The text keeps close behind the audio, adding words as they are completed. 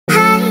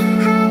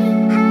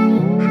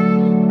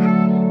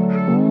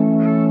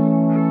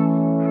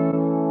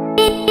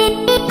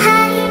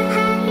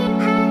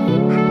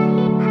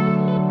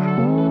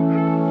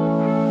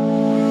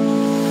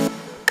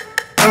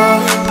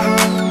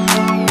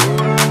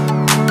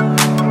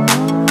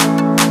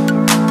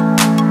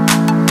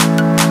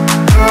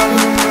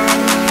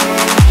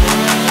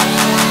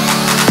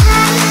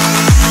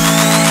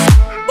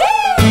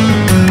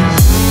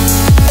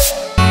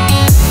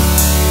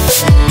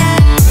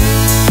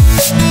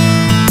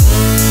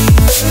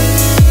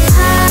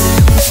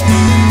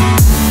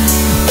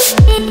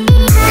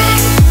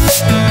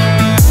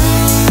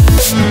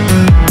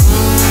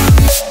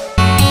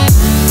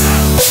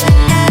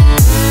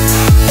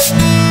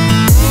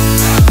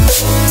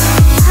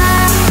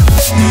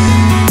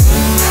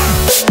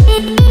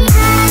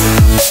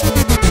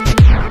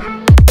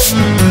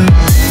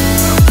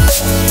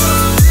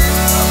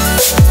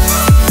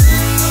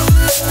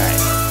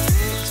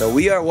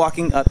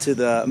walking up to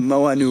the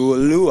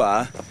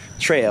Moanalua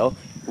trail,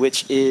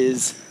 which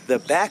is the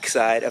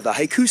backside of the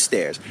Haiku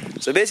stairs.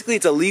 So basically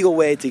it's a legal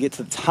way to get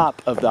to the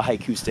top of the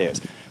Haiku stairs,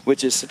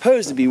 which is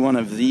supposed to be one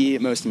of the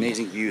most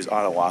amazing views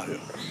on Oahu.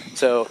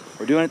 So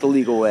we're doing it the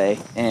legal way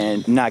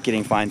and not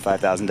getting fined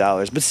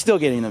 $5,000, but still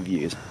getting the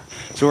views.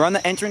 So we're on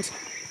the entrance.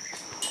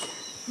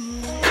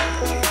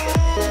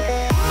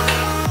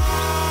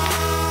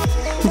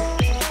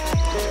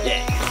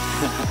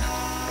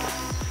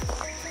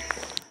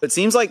 It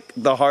seems like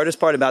the hardest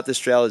part about this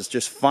trail is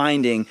just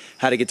finding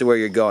how to get to where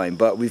you're going.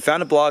 But we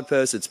found a blog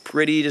post, it's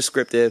pretty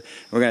descriptive.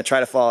 We're gonna try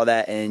to follow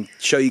that and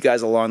show you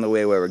guys along the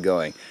way where we're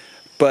going.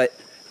 But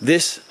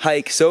this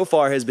hike so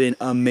far has been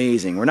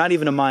amazing. We're not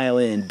even a mile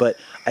in, but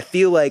I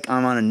feel like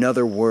I'm on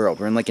another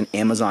world. We're in like an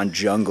Amazon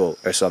jungle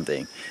or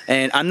something.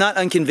 And I'm not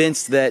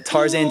unconvinced that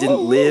Tarzan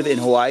didn't live in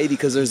Hawaii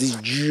because there's these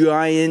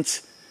giant,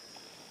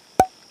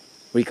 what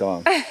do you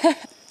call them?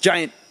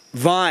 Giant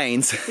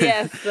vines.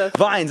 Yes.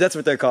 Vines, that's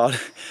what they're called.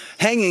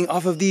 Hanging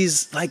off of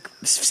these like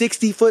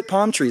 60-foot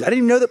palm trees. I didn't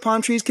even know that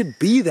palm trees could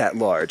be that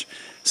large.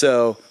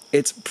 So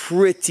it's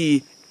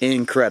pretty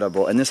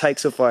incredible. And this hike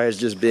so far has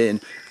just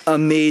been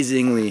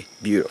amazingly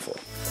beautiful.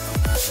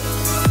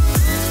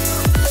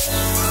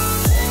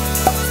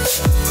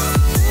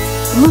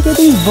 Look at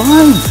these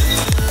vines!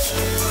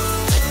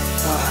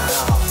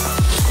 Wow,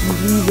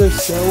 these are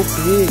so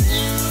big.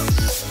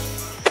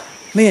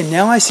 Man,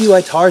 now I see why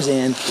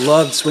Tarzan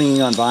loved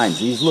swinging on vines.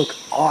 These look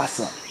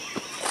awesome.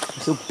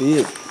 They're so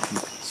big,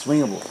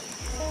 swingable.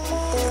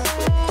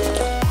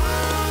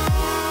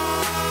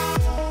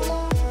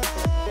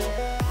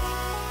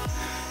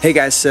 Hey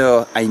guys,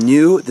 so I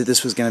knew that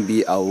this was gonna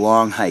be a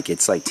long hike.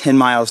 It's like 10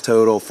 miles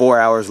total, 4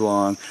 hours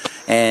long,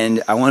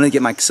 and I wanted to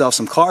get myself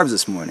some carbs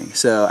this morning.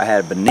 So I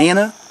had a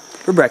banana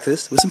for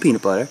breakfast with some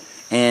peanut butter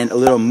and a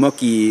little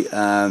mookie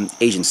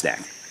Asian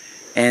snack.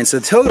 And so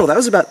total, that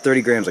was about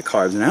 30 grams of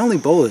carbs, and I only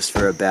bolused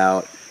for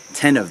about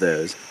 10 of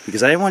those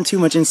because I didn't want too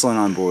much insulin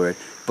on board,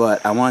 but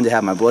I wanted to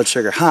have my blood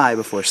sugar high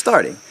before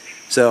starting.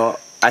 So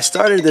I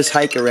started this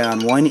hike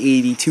around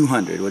 180,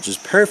 200, which is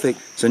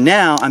perfect. So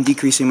now I'm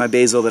decreasing my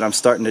basal that I'm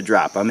starting to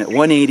drop. I'm at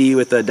 180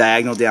 with a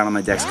diagonal down on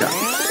my Dexcom.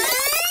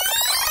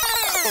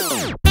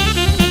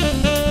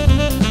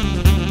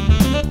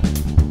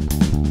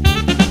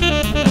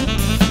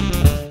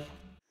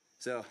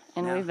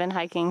 And we've been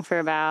hiking for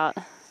about,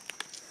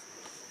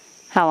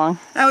 how long?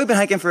 We've been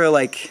hiking for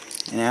like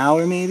an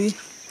hour maybe.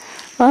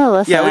 Well,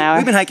 less than an hour.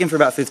 We've been hiking for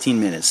about 15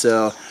 minutes,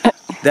 so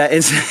that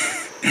is...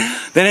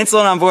 That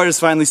insulin on board is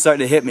finally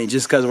starting to hit me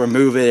just because we're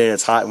moving and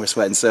it's hot and we're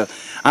sweating. So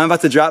I'm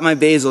about to drop my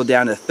basal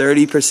down to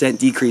 30%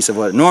 decrease of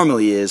what it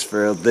normally is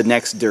for the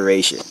next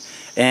duration.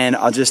 And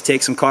I'll just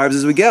take some carbs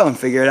as we go and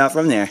figure it out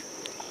from there.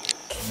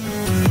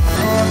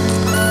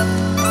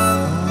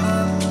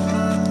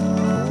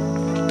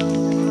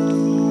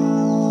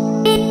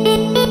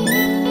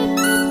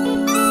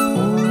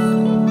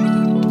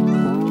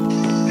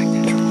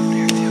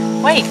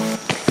 Wait,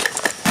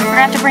 I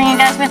forgot to bring you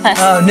guys with us.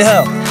 Oh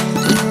no.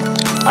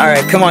 All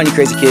right, come on, you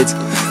crazy kids.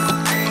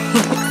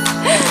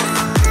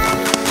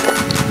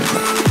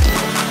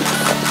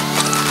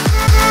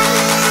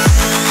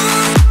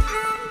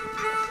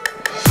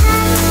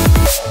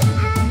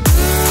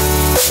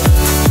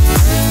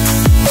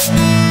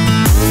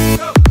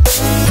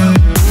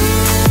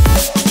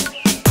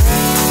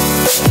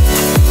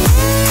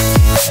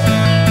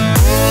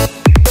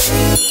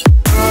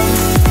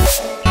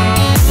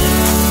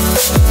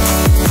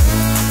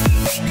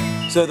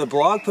 So the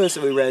blog post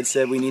that we read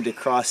said we need to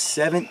cross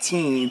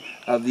 17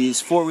 of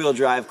these four-wheel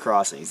drive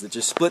crossings that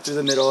just split through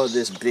the middle of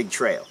this big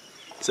trail.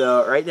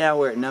 So right now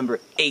we're at number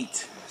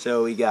 8,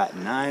 so we got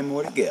 9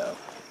 more to go.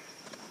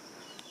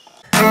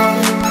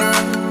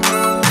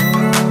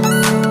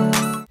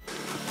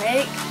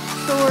 Make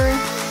sure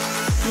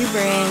you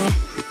bring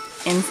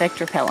insect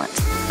repellent,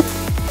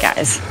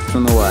 guys.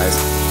 From the wise.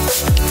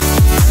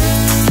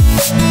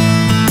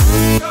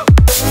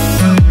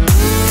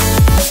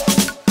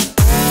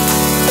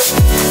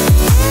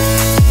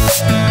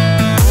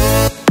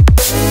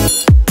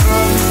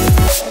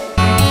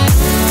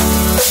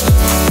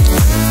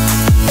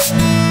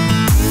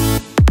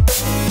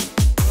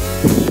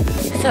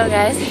 So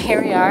guys,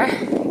 here we are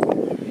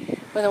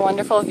with a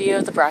wonderful view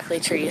of the broccoli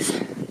trees.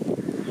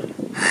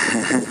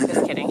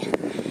 Just kidding.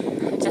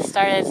 Just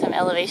started some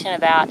elevation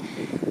about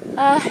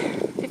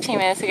 15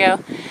 minutes ago.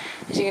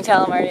 As you can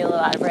tell, I'm already a little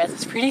out of breath.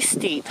 It's pretty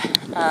steep,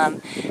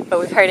 but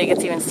we've heard it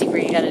gets even steeper.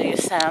 You gotta do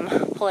some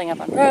pulling up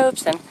on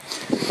ropes and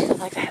stuff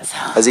like that. So.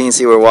 As you can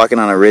see, we're walking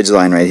on a ridge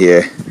line right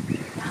here.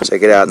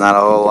 Check it out, not a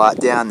whole lot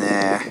down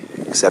there,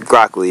 except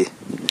broccoli.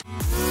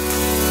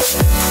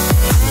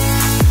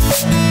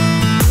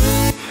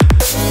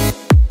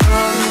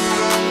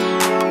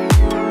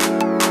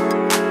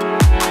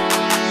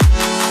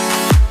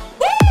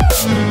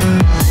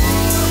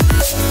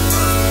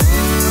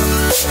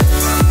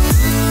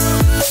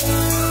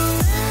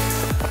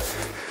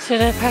 Should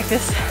have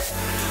practiced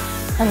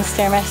on the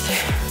Stairmaster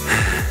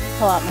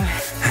a lot more.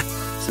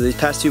 So these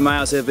past 2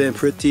 miles have been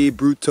pretty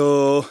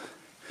brutal.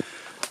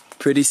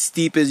 Pretty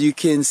steep, as you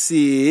can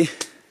see.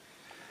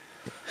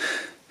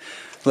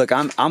 Look,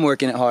 I'm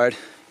working it hard.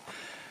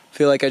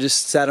 Feel like I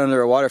just sat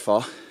under a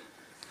waterfall.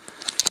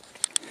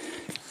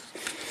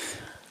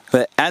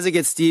 But as it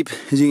gets steep,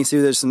 as you can see,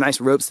 there's some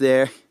nice ropes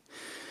there.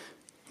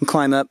 You can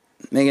climb up,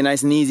 make it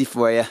nice and easy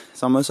for you.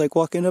 It's almost like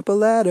walking up a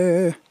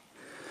ladder.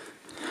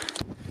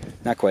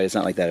 Not quite, it's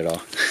not like that at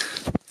all.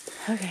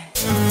 Okay.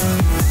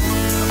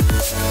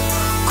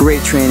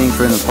 Great training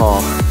for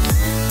Nepal.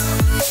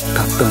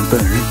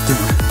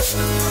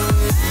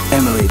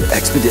 Emily the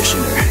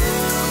Expeditioner.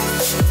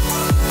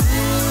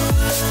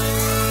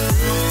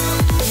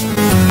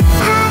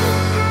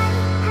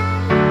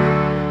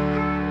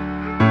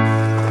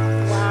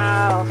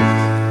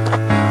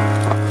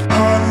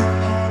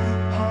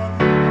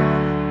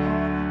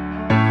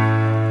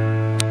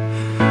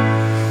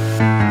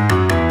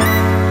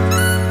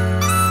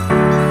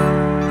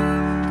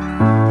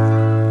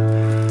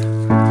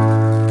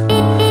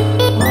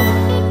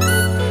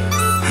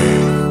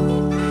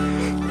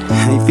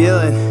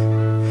 Feeling?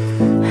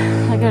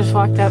 Like I just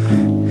walked up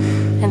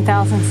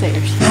 10,000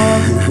 stairs.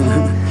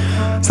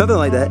 Something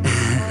like that.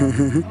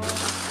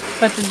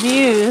 But the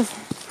views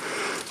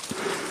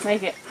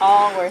make it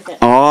all worth it.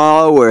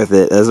 All worth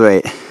it, that's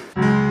right.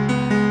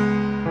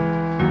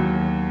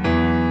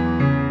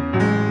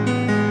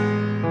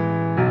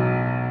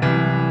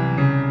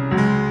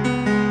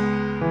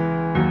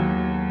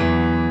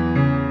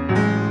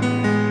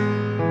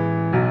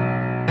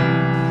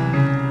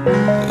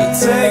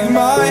 Take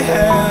my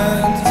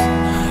hand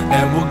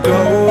and we'll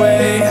go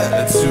away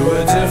to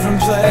a different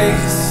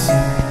place.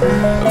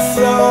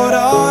 Float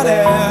on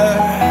air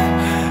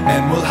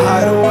and we'll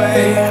hide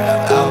away.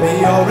 I'll be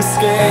your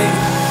escape.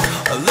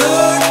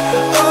 Look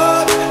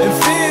up and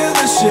feel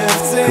the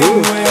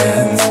shifting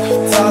winds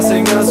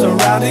tossing us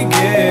around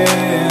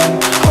again.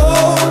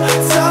 Hold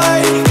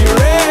tight, get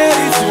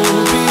ready to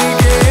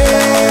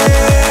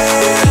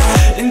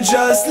begin and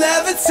just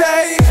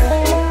levitate.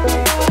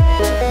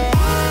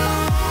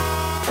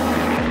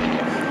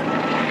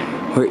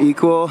 We're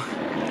equal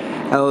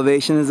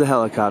elevation as the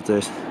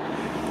helicopters.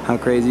 How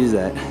crazy is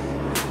that?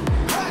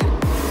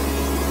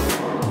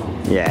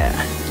 Yeah.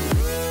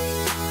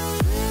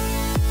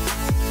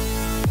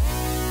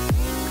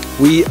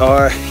 We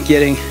are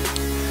getting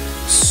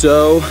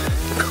so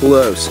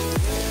close.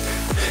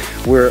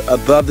 We're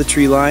above the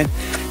tree line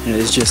and it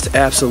is just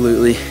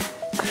absolutely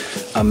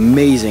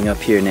amazing up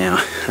here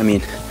now. I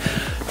mean,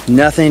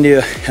 nothing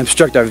to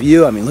obstruct our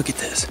view. I mean, look at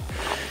this.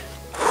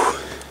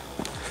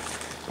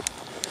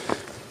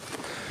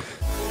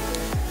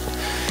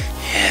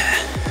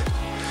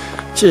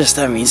 Just,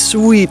 I mean,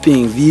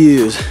 sweeping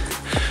views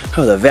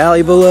of the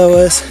valley below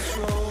us.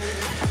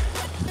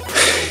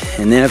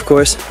 And then, of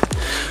course,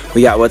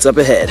 we got what's up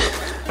ahead.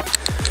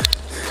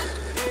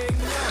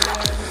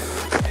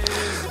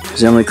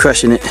 There's Emily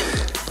crushing it.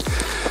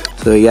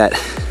 So we got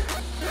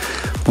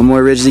one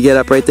more ridge to get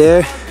up right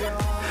there.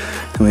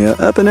 And we go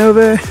up and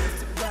over. And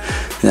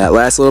that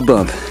last little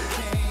bump.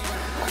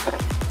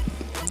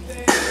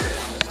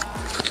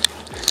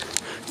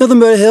 Nothing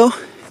but a hill,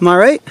 am I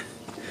right?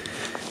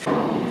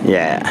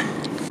 Yeah.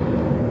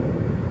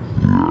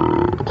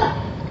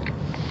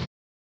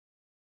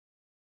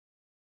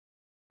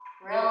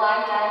 Real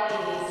life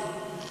diabetes.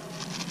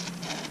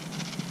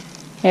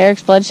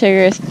 Eric's blood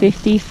sugar is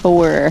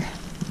 54.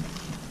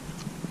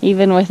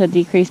 Even with a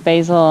decreased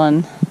basal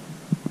and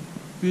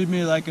Feed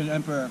me like an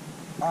emperor.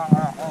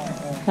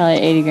 probably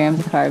 80 grams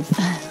of carbs.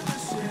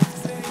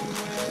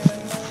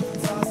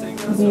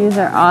 Views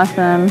are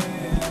awesome.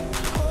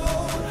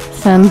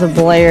 Sun's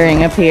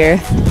blaring up here.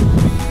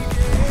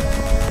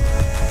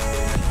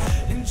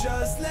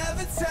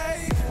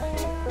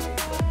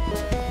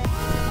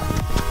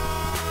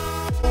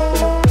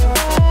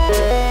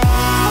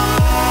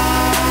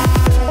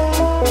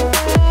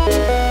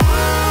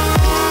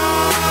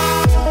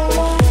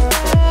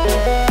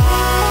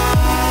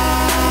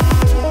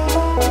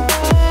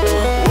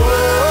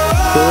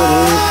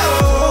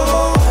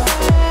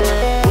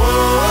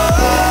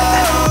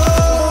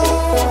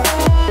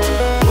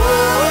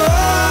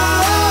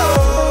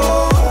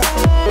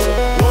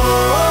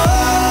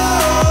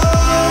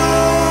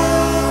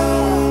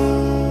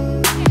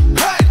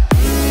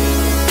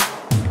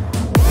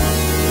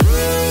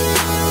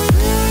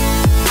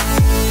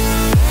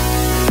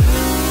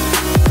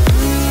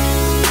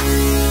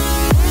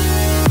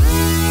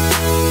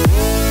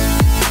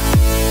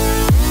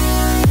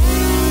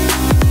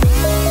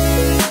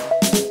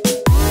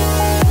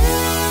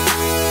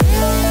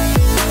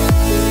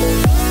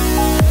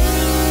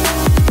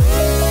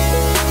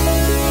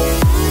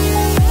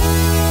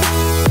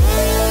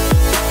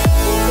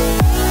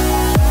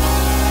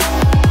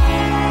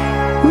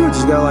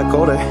 Just got a lot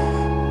colder.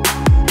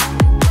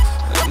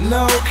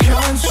 No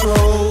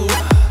control.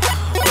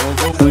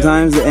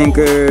 Sometimes the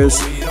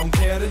anchors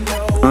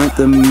aren't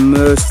the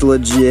most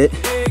legit.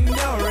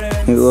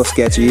 They're a little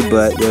sketchy,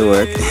 but they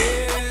work.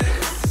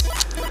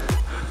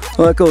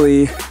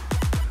 Luckily,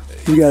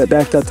 we got it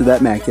backed up to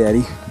that Mac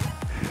Daddy.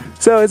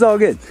 So it's all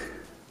good.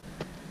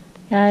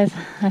 Guys,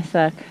 I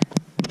suck.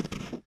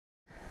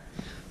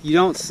 You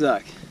don't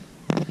suck.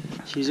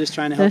 She's just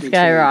trying to help me This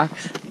guy train.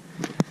 rocks.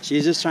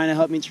 She's just trying to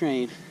help me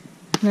train.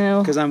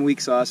 No. Because I'm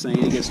weak sauce and I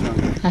need to get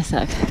stronger. I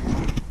suck.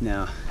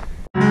 No.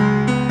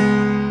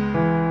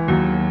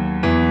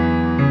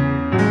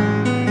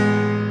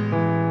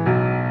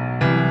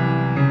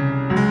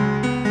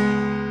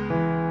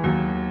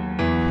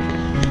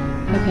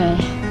 Okay.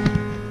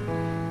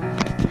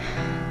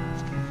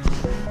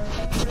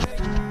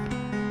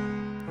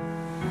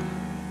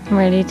 I'm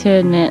ready to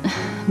admit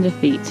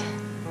defeat.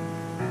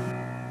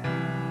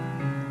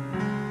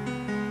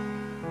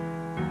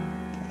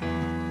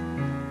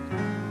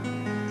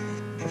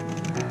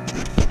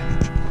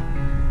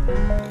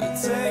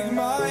 Take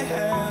my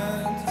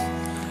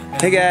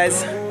hand. Hey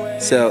guys,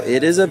 so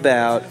it is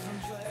about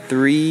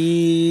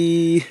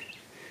 4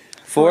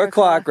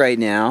 o'clock right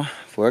now.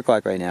 4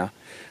 o'clock right now.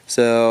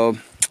 So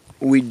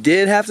we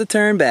did have to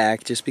turn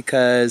back just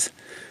because,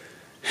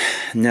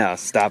 no,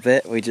 stop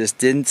it. We just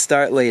didn't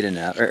start late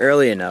enough, or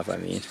early enough, I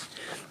mean.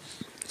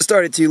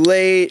 Started too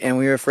late and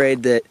we were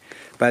afraid that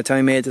by the time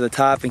we made it to the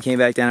top and came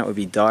back down it would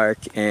be dark,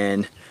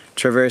 and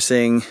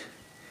traversing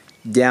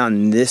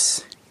down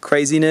this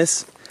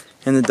craziness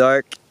in the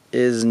dark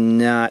is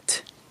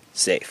not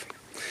safe.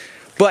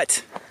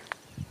 But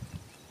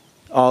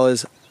all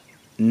is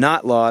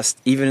not lost,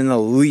 even in the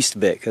least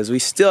bit, because we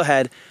still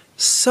had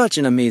such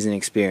an amazing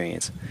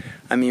experience.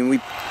 I mean, we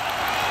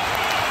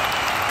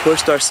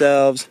pushed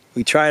ourselves,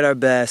 we tried our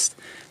best,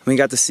 and we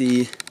got to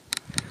see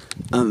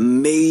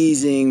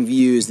amazing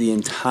views the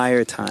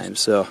entire time.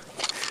 So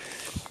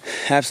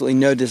absolutely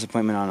no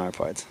disappointment on our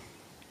parts.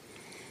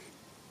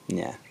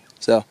 Yeah.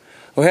 So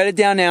we're headed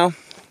down now.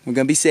 We're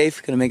gonna be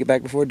safe, gonna make it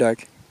back before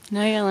dark.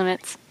 Know your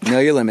limits. Know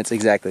your limits,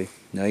 exactly.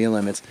 Know your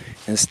limits.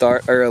 And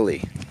start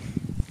early.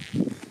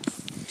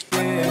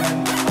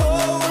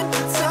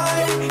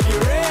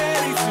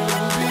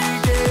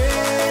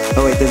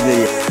 Oh wait, this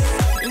video.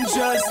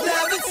 Just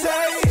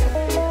levitate.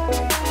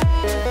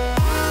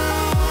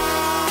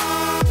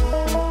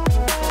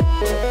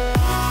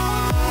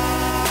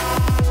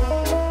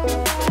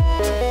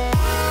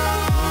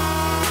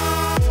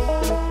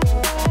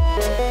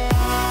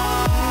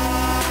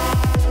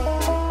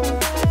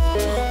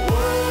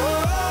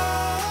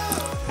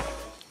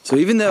 So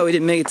even though we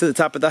didn't make it to the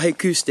top of the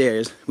Haiku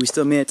stairs, we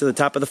still made it to the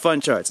top of the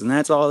fun charts, and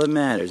that's all that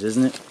matters,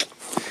 isn't it?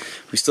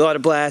 We still had a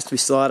blast, we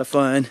still had a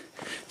fun.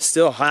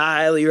 Still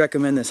highly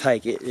recommend this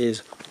hike. It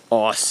is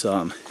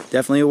awesome.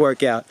 Definitely a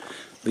workout,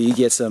 but you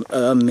get some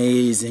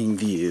amazing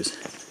views.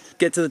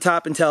 Get to the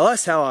top and tell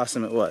us how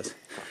awesome it was.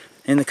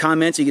 In the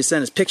comments, you can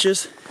send us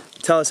pictures,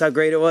 tell us how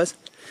great it was.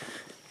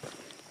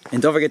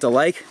 And don't forget to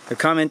like or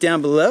comment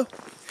down below.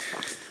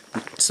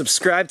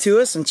 Subscribe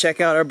to us and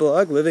check out our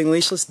blog,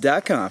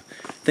 livingleashless.com.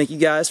 Thank you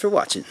guys for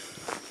watching.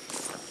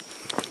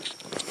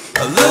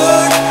 I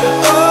look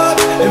up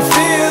and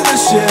feel the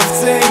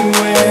shifting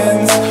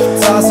winds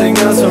tossing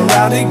us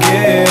around again.